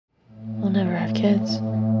never have kids.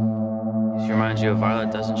 She reminds you of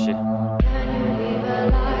Violet, doesn't she? I'm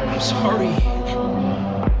sorry.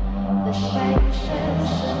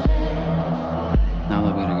 Now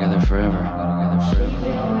they'll be together forever.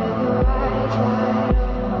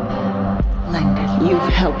 Langdon, you've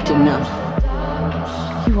helped enough.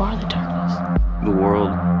 You are the darkness. The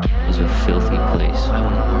world is a filthy place. I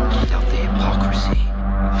want a world without the hypocrisy.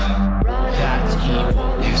 That's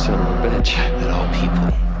evil. You son of a bitch. That all people,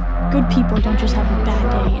 Good people don't just have a bad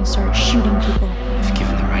day and start shooting people. if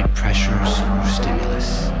given the right pressures or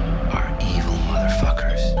stimulus, are evil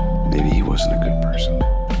motherfuckers. Maybe he wasn't a good person.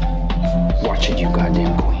 Watch it, you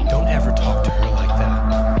goddamn queen. Don't ever talk to her like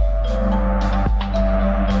that.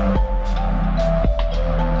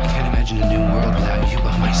 I can't imagine a new world without you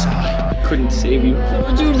by my side. Couldn't save you.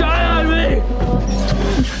 Don't you die on me!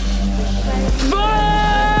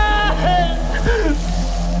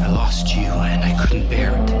 I lost you and I couldn't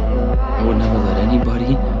bear it. I would never let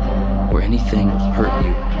anybody or anything hurt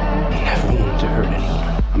you. I never wanted to hurt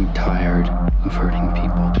anyone. I'm tired of hurting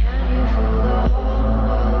people.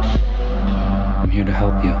 I'm here to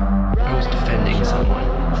help you. I was defending someone.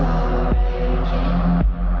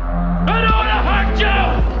 I don't want to hurt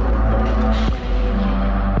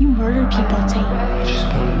You murdered people, Tate. I just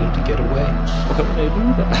wanted him to get away. you! Why would I do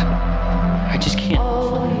that? I just can't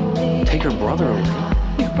take her brother away.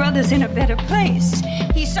 Your brother's in a better place.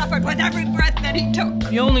 He suffered with every breath that he took.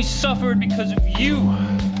 He only suffered because of you.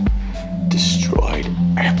 Destroyed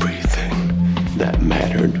everything that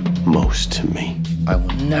mattered most to me. I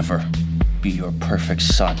will never be your perfect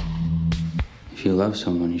son. If you love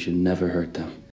someone, you should never hurt them.